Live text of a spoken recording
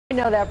I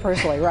know that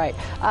personally, right.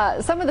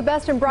 Some of the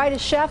best and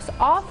brightest chefs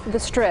off the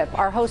Strip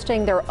are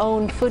hosting their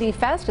own Foodie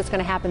Fest. It's going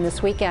to happen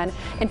this weekend.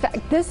 In fact,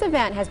 this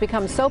event has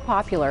become so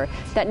popular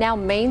that now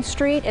Main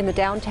Street in the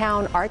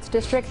downtown Arts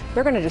District,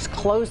 they're going to just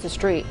close the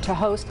street to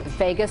host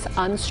Vegas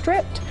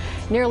Unstripped.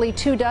 Nearly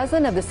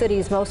 24 of the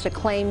city's most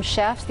acclaimed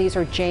chefs. These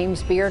are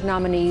James Beard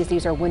nominees.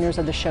 These are winners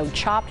of the show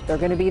Chopped. They're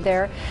going to be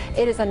there.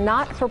 It is a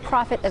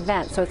not-for-profit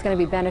event, so it's going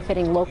to be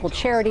benefiting local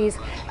charities.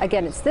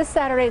 Again, it's this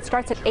Saturday. It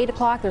starts at 8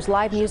 o'clock. There's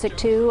live music,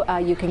 too.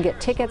 You can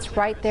get tickets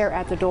right there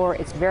at the door.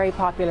 It's very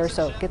popular,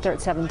 so get there at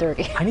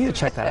 7:30. I need to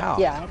check that out.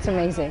 Yeah, it's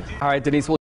amazing. All right, Denise.